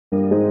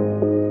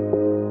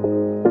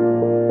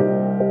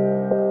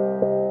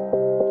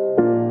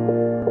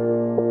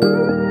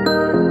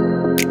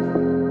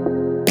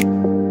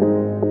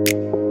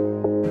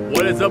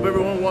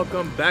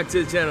welcome back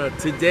to the channel.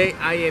 Today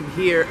I am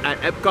here at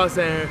Epcot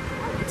Center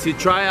to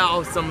try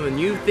out some of the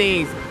new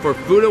things for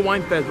Food and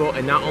Wine Festival,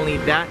 and not only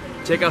that,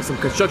 check out some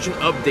construction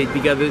updates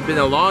because there's been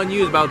a lot of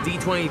news about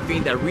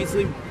D23 that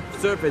recently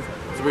surfaced,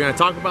 so we're going to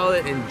talk about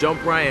it and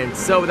jump right in.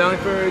 So without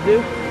any further ado,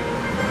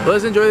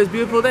 let's enjoy this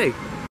beautiful day.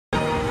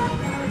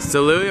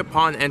 So literally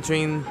upon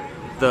entering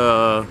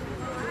the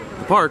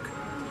park,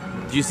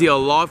 you see a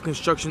lot of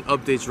construction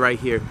updates right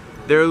here.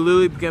 They're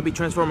literally going to be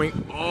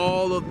transforming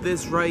all of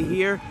this right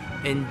here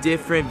in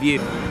different views.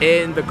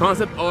 In the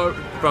concept art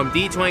from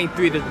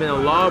D23, there's been a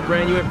lot of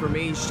brand new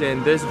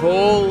information. This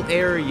whole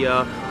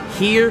area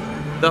here,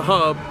 the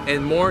hub,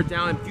 and more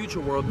down in Future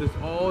World, this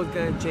all is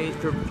going to change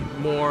for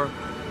more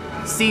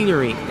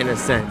scenery in a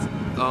sense.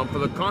 For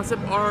the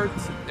concept art,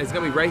 it's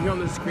going to be right here on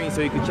the screen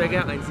so you can check it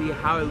out and see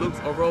how it looks.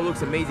 Overall, it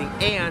looks amazing.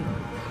 And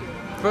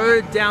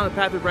further down the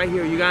pathway right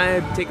here, you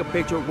gotta take a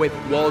picture with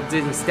Walt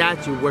Disney's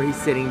statue where he's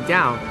sitting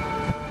down.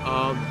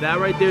 That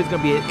right there is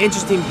gonna be an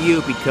interesting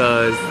view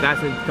because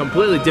that's a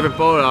completely different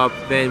photo op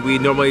than we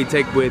normally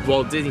take with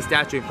Walt Disney's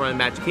statue in front of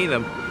Magic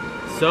Kingdom.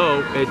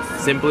 So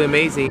it's simply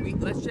amazing.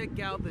 Let's check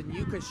out the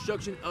new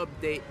construction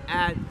update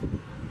at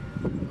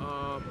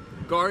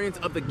Guardians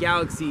of the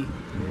Galaxy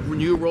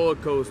new roller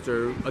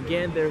coaster.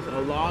 Again, there's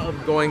a lot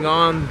of going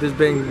on. There's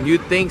been new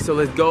things, so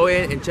let's go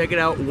in and check it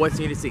out. What's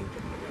new to see?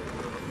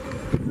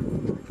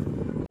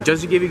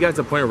 Just to give you guys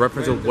a point of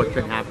reference of what's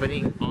been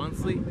happening,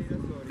 honestly,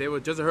 there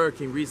was just a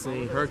hurricane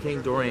recently,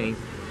 Hurricane Dorian,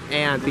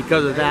 and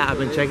because of that, I've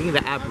been checking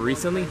the app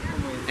recently,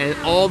 and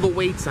all the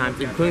wait times,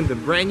 including the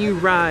brand new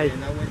ride,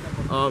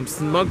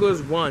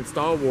 Smuggler's Run,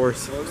 Star Wars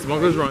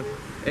Smuggler's Run,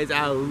 is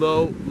at a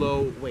low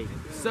wait.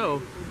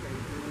 So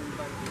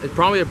it's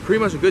probably pretty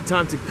much a good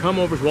time to come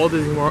over to Walt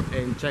Disney World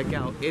and check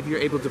out if you're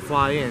able to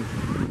fly in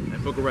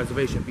and book a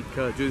reservation,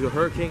 because due to the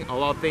hurricane, a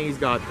lot of things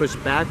got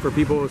pushed back for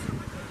people's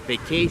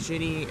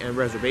vacationing and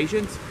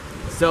reservations.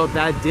 So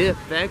that did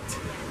affect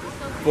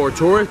for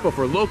tourists, but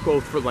for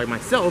locals, for like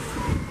myself,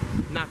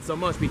 not so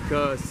much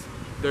because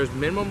there's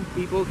minimum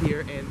people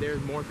here and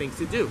there's more things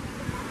to do.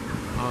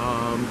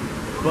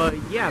 But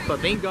yeah, but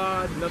thank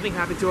God nothing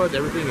happened to us.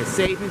 Everything is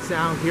safe and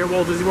sound here at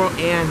Walt Disney World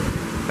and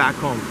back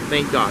home,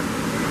 thank God.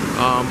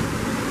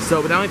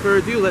 So without any further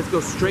ado, let's go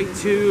straight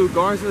to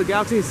Guardians of the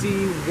Galaxy and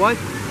see what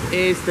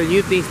is the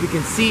new things we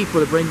can see for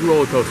the brand new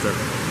roller coaster.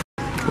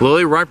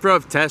 Literally right in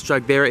front of Test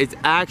Track there is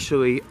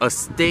actually a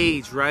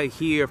stage right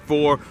here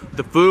for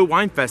the Food and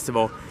Wine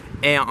Festival,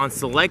 and on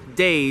select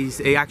days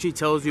it actually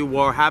tells you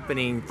what's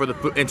happening for the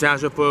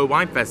International Food and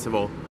Wine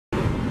Festival.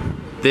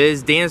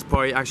 This dance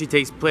party actually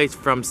takes place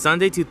from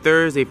Sunday to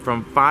Thursday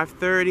from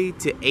 5:30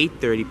 to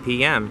 8:30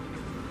 p.m.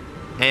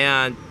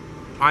 and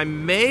I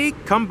may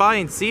come by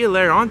and see it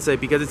later on today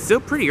because it's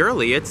still pretty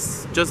early.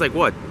 It's just like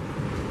what,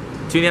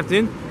 2 in the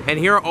afternoon, and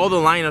here are all the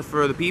lineups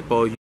for the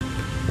people.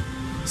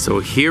 So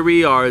here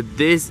we are.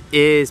 This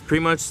is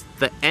pretty much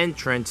the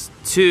entrance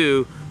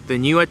to the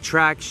new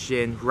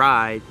attraction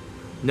ride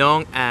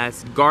known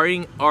as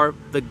Guardians of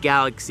the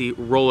Galaxy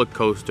roller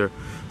coaster.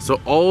 So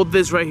all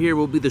this right here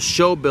will be the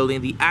show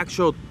building. The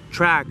actual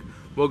track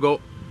will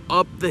go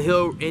up the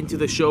hill into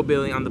the show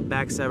building on the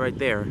back side right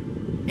there.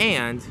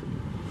 And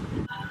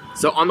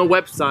so on the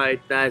website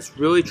that's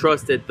really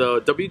trusted,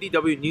 the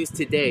WDW News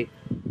Today,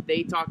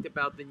 they talked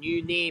about the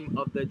new name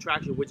of the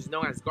attraction, which is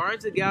known as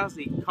Guardians of the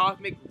Galaxy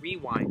Cosmic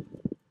Rewind.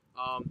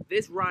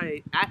 This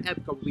ride at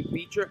Epcot will be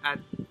featured at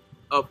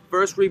a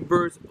first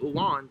reverse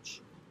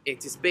launch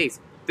into space.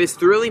 This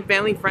thrilling,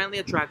 family-friendly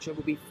attraction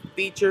will be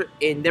featured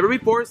in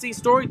never-before-seen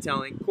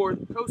storytelling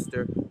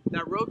coaster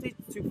that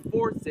rotates to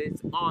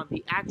forces on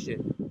the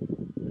action.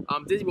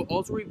 Disney will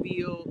also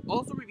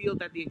reveal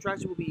that the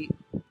attraction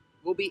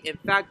will be in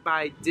fact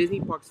by Disney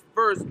Parks'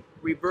 first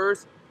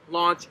reverse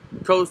launch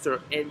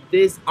coaster, and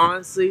this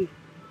honestly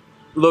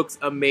looks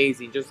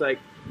amazing. Just like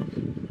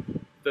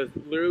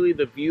literally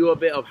the view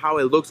of it, of how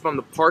it looks from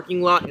the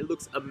parking lot, it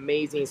looks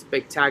amazing,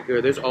 spectacular.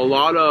 There's a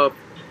lot of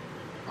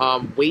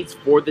waits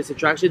for this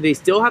attraction. They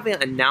still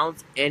haven't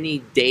announced any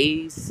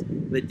days,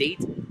 the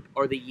date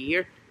or the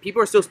year.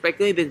 People are still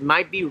speculating this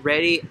might be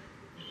ready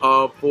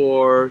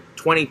for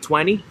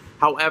 2020.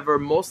 However,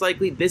 most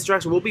likely this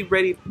attraction will be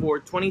ready for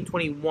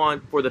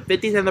 2021 for the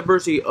 50th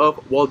anniversary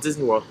of Walt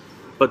Disney World.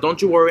 But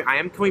don't you worry, I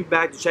am coming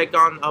back to check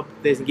on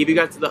this and give you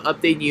guys the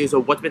update news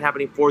of what's been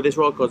happening for this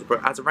roller coaster.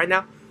 But as of right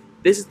now,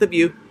 this is the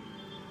view,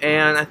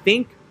 and I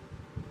think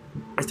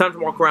it's time to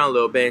walk around a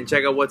little bit and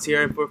check out what's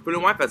here for Food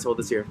and Wine Festival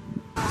this year.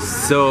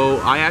 So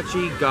I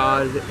actually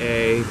got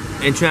a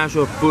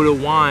International Food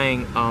and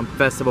Wine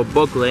Festival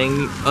booklet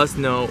letting us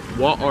know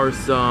what are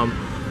some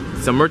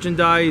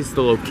merchandise,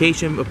 the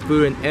location of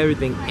food and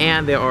everything,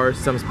 and there are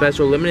some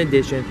special limited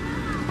edition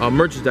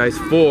merchandise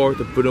for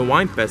the Food and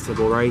Wine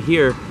Festival right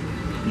here.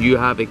 You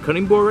have a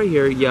cutting board right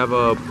here, you have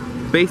a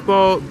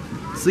baseball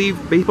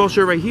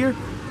shirt right here,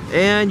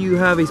 and you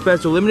have a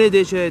special limited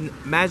edition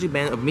magic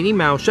band of Minnie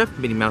Mouse, Chef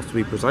Minnie Mouse to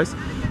be precise,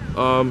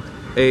 a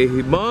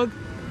mug,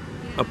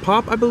 a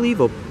pop I believe,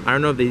 I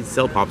don't know if they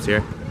sell pops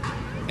here,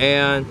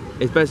 and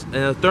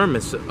a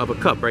thermos of a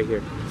cup right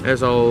here.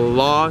 There's a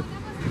lot,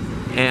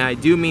 and I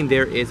do mean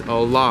there is a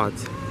lot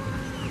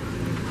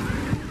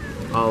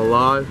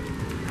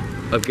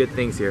of good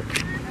things here.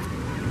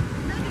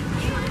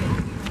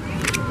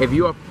 If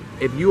you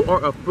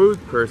are a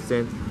food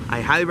person,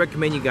 I highly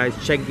recommend you guys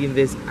checking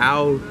this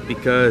out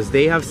because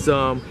they have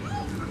some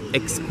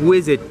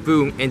exquisite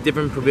food in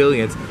different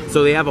pavilions.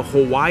 So they have a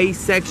Hawaii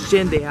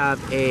section, they have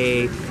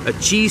a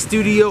cheese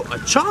studio, a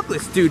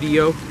chocolate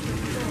studio.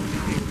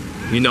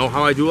 You know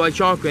how I do like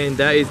chocolate, and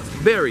that is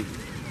very,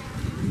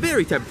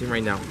 very tempting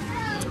right now.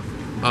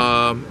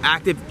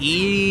 Active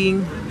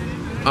eating.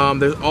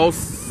 There's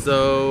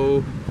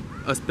also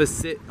a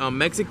specific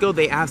Mexico.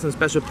 They have some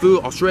special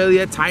food.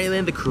 Australia,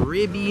 Thailand, the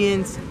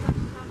Caribbeans.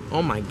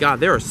 Oh my God,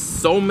 there are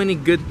so many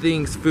good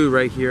things food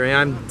right here, and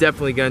I'm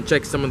definitely gonna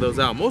check some of those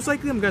out. Most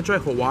likely I'm gonna try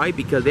Hawaii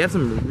because they have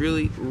some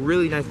really,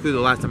 really nice food the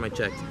last time I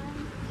checked.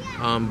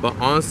 But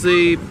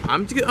honestly,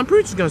 I'm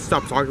pretty just gonna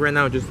stop talking right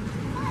now and just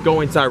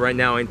go inside right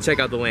now and check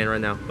out the land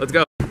right now. Let's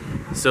go.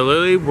 So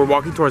literally, we're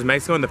walking towards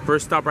Mexico, and the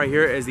first stop right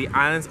here is the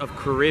islands of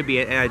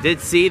Caribbean, and I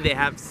did see they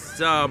have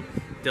some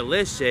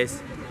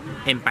delicious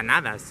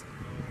empanadas.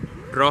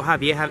 Roja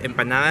Vieja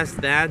empanadas.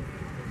 That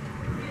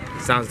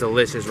sounds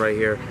delicious right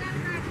here.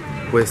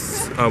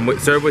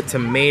 Served with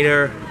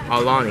tomato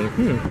alani.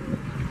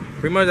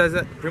 Pretty much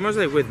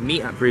like with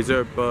meat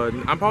preserved, but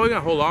I'm probably gonna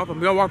hold off. I'm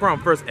gonna walk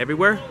around first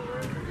everywhere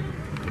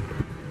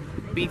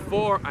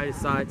before I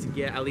decide to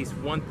get at least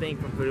one thing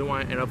from Food and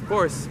Wine, and of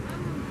course,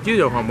 you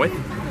know who I'm with.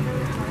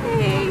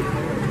 Hey.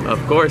 Of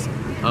course.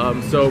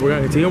 So we're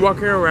gonna continue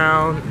walking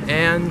around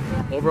and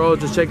overall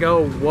just check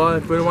out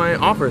what Food and Wine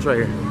offers right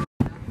here.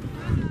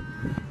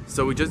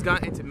 So we just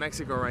got into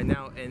Mexico right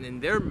now, and in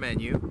their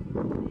menu,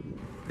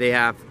 they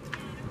have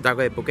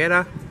taco de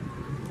poquera,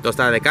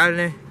 tostada de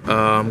carne,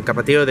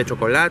 capatillo de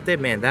chocolate.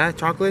 Man, that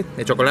chocolate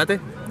de chocolate,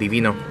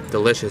 divino,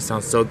 delicious,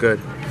 sounds so good.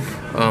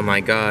 Oh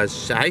my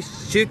gosh, I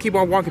should keep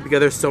on walking because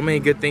there's so many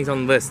good things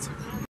on the list.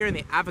 Here in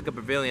the Africa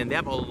Pavilion, they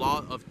have a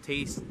lot of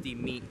tasty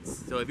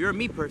meats. So if you're a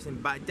meat person,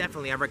 but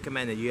definitely I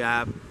recommend it. You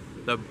have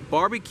the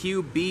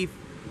barbecue beef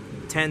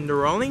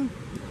tenderloin.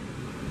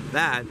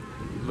 That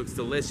looks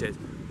delicious.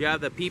 You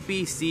have the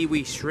PP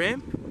seaweed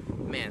shrimp.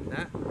 Man,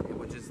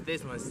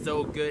 this one is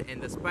so good.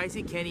 And the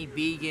spicy Kenny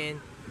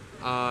vegan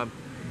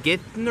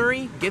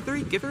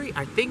githeri.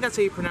 I think that's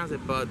how you pronounce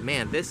it, but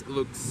man, this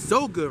looks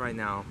so good right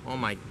now. Oh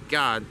my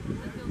God,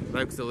 that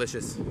looks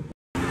delicious.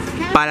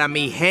 Para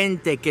mi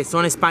gente que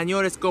son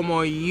españoles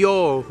como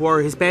yo, who are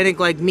Hispanic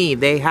like me,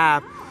 they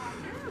have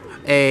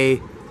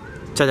a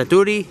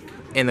chataturi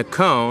in a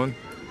cone.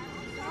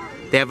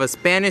 They have a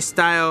Spanish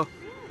style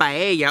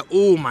paella.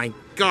 Oh my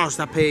gosh,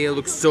 that paella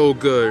looks so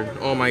good.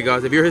 Oh my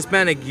gosh, if you're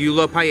Hispanic, you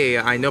love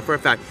paella, I know for a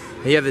fact.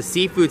 And you have the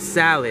seafood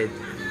salad.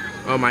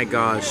 Oh my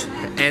gosh.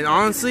 And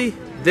honestly,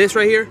 this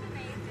right here,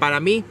 para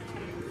mí,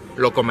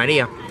 lo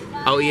comería.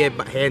 I'll eat it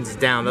hands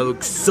down. That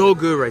looks so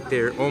good right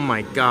there. Oh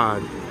my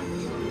God.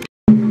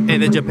 In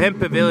the Japan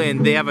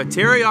Pavilion, they have a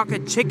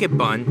teriyaki chicken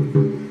bun.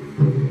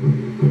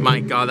 My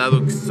God, that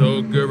looks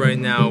so good right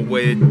now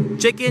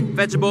with chicken,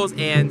 vegetables,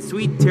 and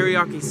sweet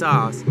teriyaki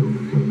sauce.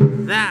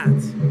 That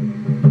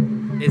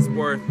is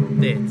worth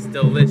it. It's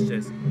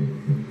delicious.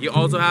 You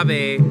also have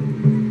a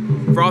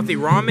frothy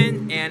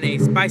ramen and a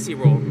spicy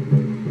roll.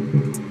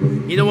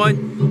 You know what?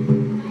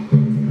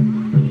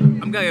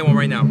 I'm gonna get one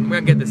right now. I'm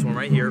gonna get this one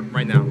right here,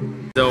 right now.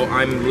 So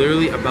I'm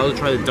literally about to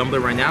try the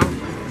dumpling right now.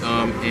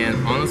 And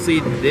honestly,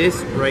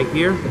 this right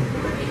here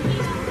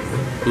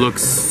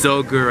looks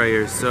so good right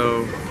here.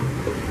 So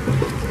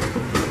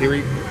here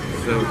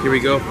we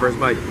go, first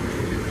bite.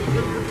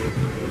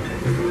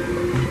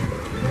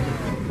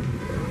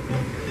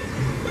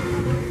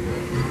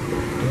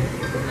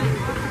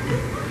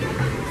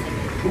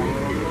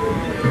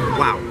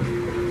 Wow.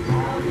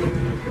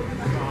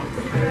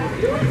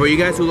 For you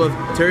guys who love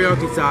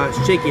teriyaki sauce,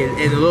 chicken,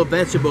 and the little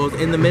vegetables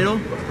in the middle,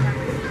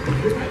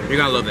 you're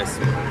gonna love this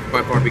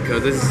by far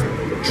because this is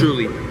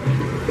truly,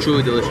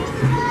 truly delicious.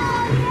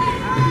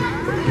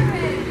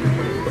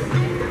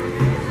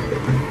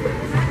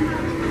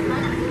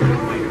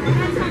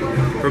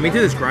 For me to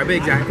describe it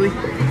exactly,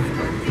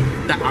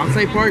 the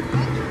outside part,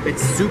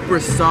 it's super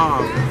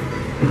soft,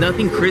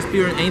 nothing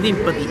crispy or anything,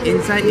 but the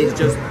inside is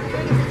just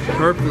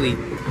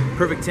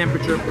perfect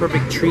temperature,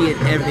 perfect treat,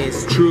 and everything.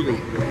 It's truly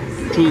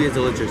is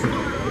delicious.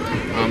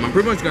 I'm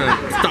pretty much gonna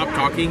stop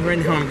talking right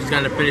now. I'm just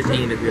gonna finish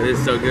eating this because this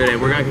is so good, and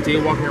we're gonna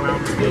continue walking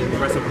around the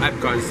rest of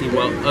Epcot to see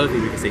what other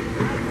things we can see.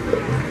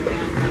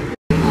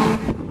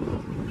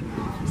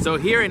 So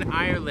here in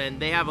Ireland,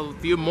 they have a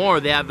few more.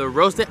 They have the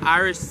roasted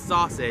Irish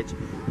sausage,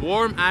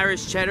 warm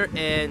Irish cheddar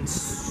and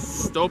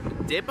stop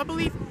dip, I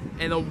believe,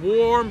 and a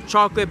warm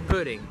chocolate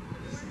pudding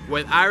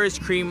with Irish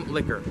cream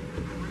liquor.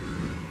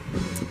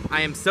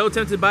 I am so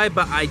tempted by it,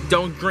 but I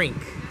don't drink,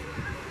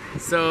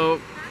 so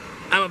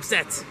I'm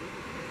upset.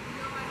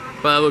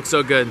 But it looks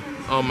so good.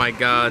 Oh my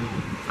God,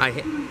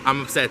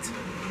 I'm upset.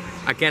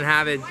 I can't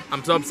have it.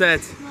 I'm so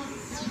upset.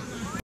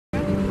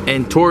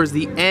 And towards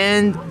the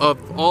end of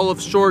all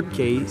of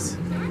Showcase,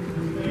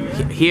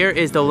 here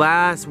is the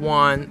last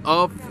one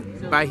of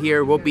by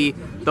here will be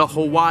the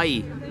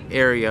Hawaii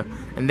area,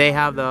 and they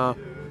have the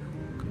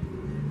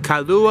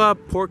Kalua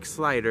pork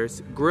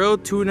sliders,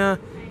 grilled tuna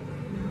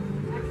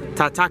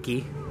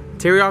tataki,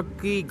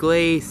 teriyaki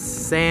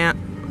glazed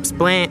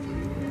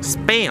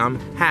spam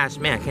hash.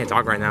 Man, I can't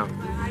talk right now.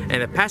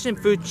 And a passion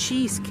fruit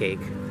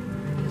cheesecake.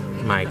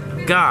 My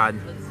God,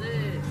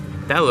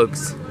 that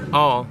looks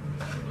all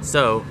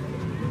so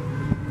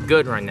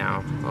good right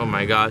now. Oh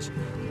my gosh.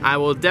 I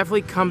will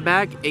definitely come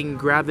back and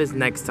grab this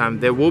next time.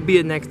 There will be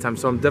a next time,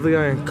 so I'm definitely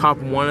gonna cop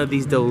one of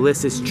these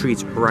delicious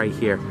treats right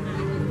here.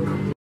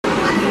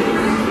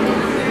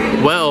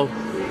 Well,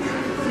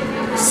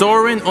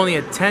 Soarin' only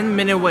a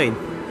 10-minute wait.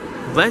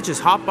 Let's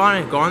just hop on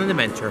and go on an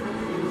adventure.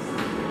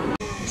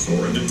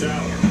 Soarin' to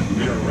tower.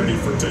 We are ready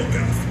for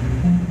takeoff.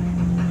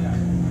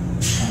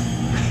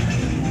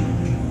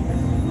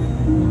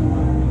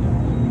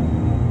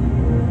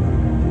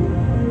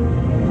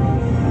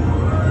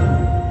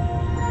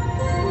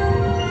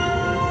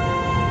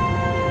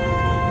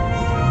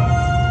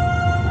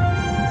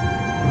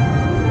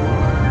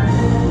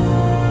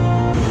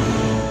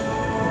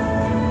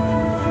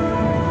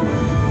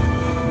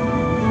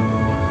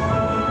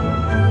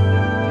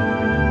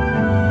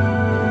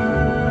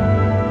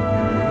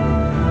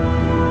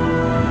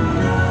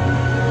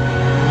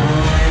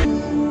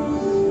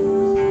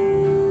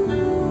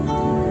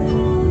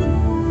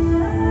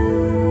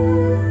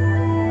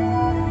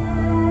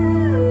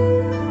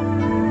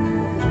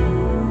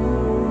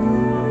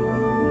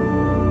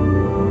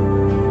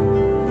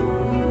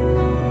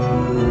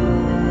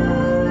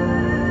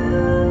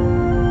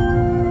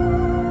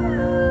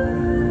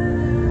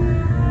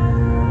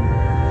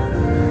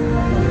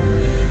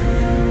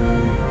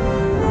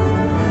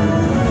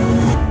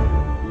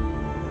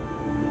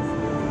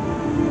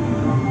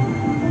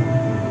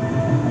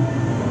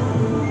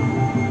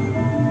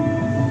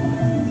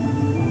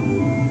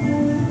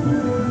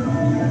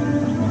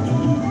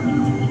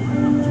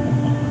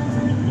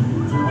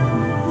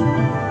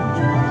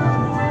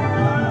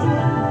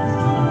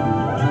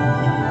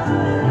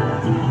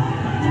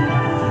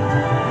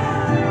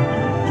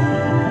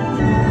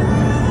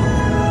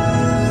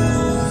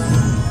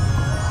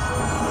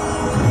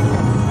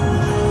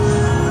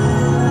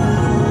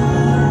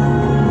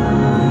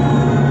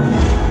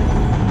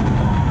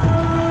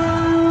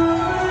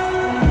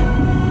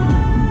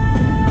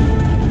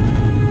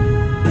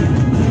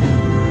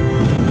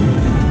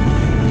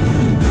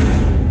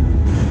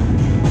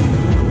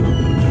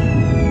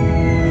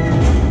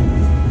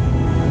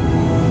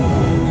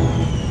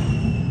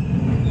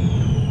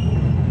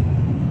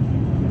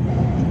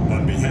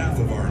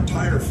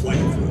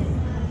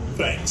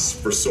 Thanks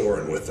for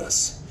soaring with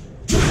us.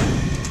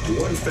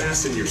 You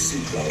unfasten your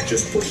seatbelt,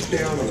 just push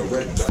down on the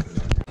red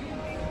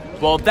button.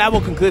 Well, that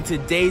will conclude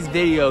today's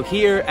video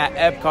here at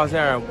Epcot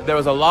Center. There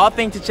was a lot of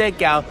things to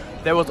check out.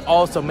 There was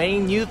also many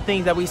new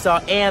things that we saw,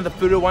 and the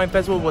Food and Wine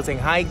Festival was in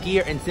high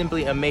gear and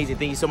simply amazing.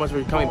 Thank you so much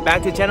for coming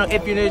back to the channel.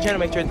 If you're new to the channel,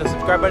 make sure to hit the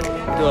subscribe button,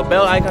 hit the little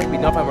bell icon to be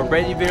notified when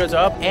brand new videos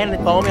are up, and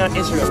follow me on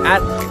Instagram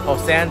at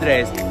Jose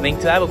Andres. Link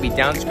to that will be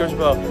down in the description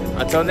below.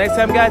 Until next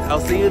time, guys,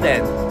 I'll see you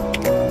then.